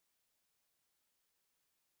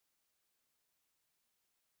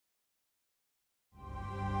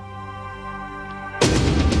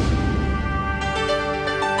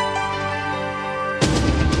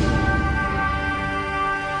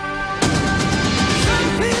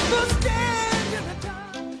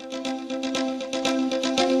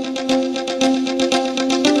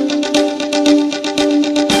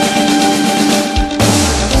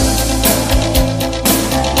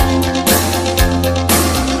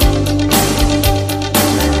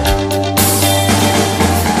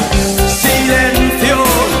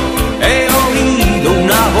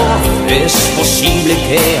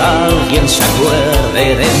quien se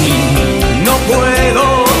acuerde de mí. No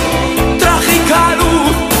puedo, trágica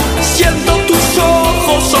luz, siento tus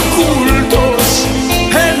ojos ocultos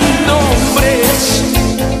en nombres,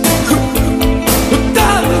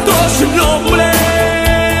 tantos nombres.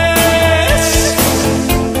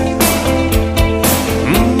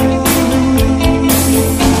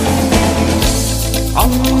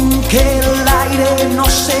 Aunque el aire no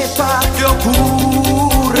sepa qué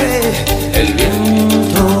ocurre, el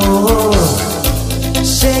viento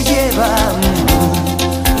se lleva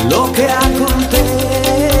lo que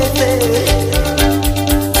acontece.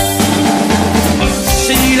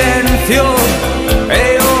 Silencio,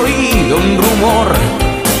 he oído un rumor,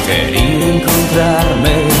 quería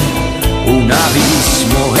encontrarme un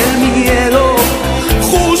abismo, el miedo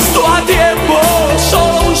justo a tiempo,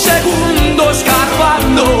 solo un segundo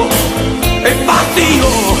escarbando el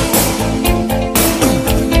vacío,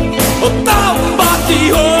 tan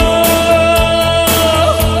vacío.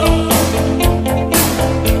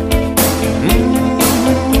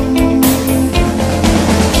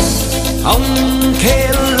 Aunque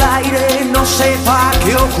el aire no sepa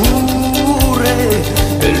qué ocurre,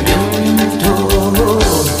 el viento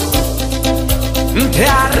te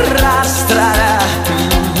arrastrará,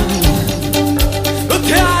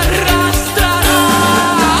 te arrastrará.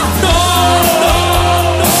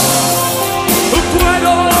 No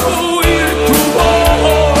puedo oír tu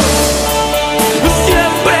voz,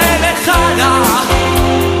 siempre lejana.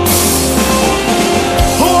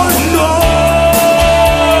 Oh no,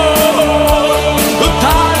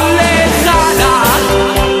 tan lejana.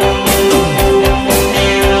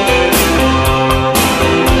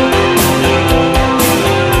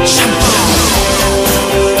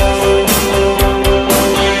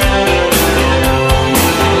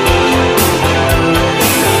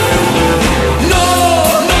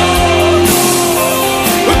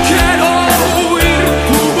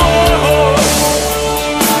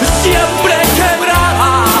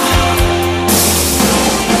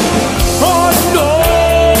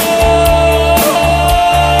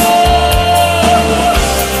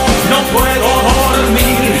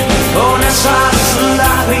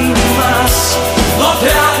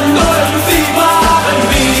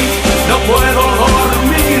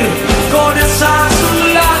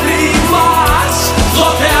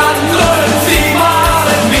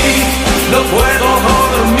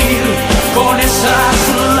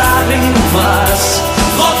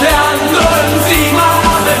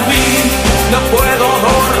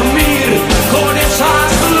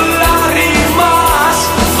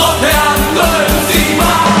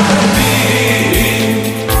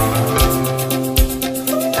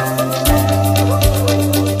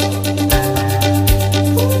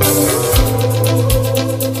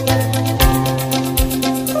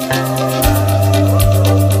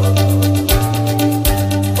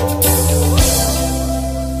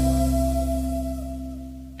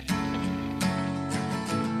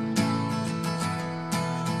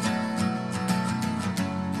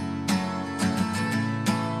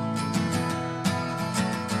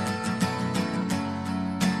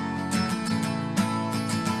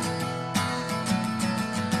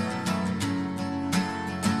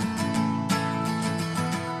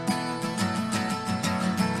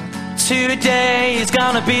 Today is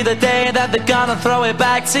gonna be the day that they're gonna throw it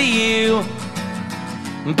back to you.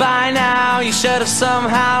 By now you should have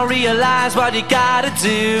somehow realized what you gotta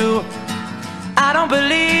do. I don't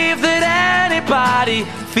believe that anybody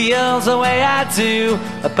feels the way I do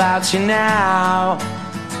about you now.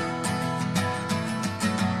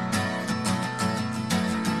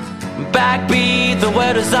 Backbeat, the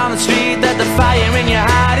word is on the street that the fire in your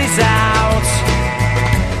heart is out.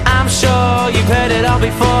 I'm sure you've heard it all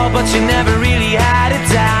before, but you never really had a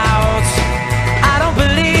doubt. I don't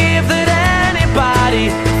believe that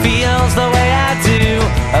anybody feels the way I do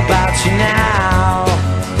about you now.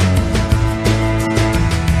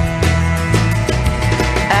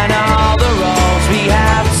 And all the roads we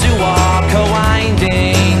have to walk are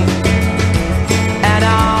winding, and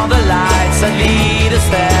all the lights that lead us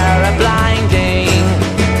there are blinding.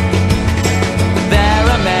 There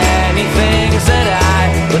are many things that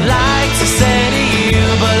I would like to say to you,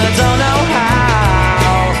 but I don't know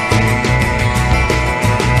how.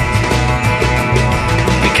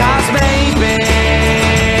 Because maybe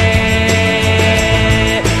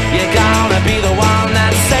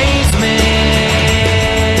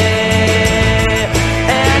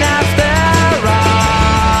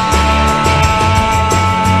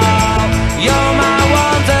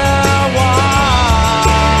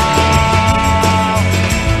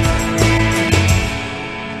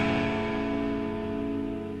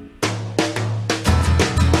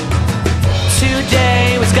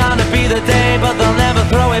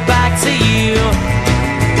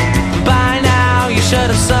should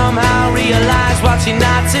have somehow realized what you're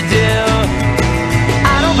not to do.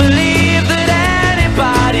 I don't believe that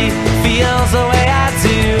anybody feels the way I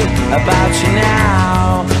do about you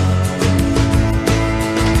now.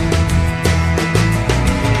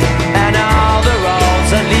 And all the roads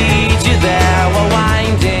that lead you there were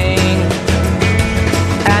winding,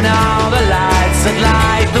 and all the lights that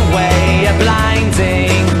light the way are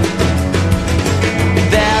blinding.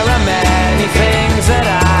 There are many things that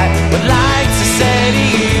I would like to say to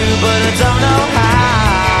you, but I don't know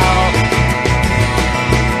how.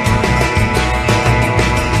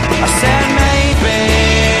 I said maybe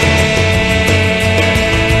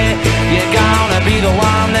you're gonna be the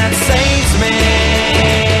one that saves me.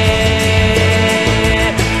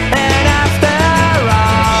 And after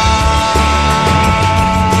all,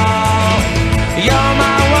 you're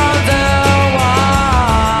my wonderwall.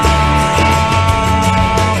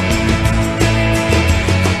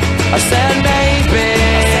 I said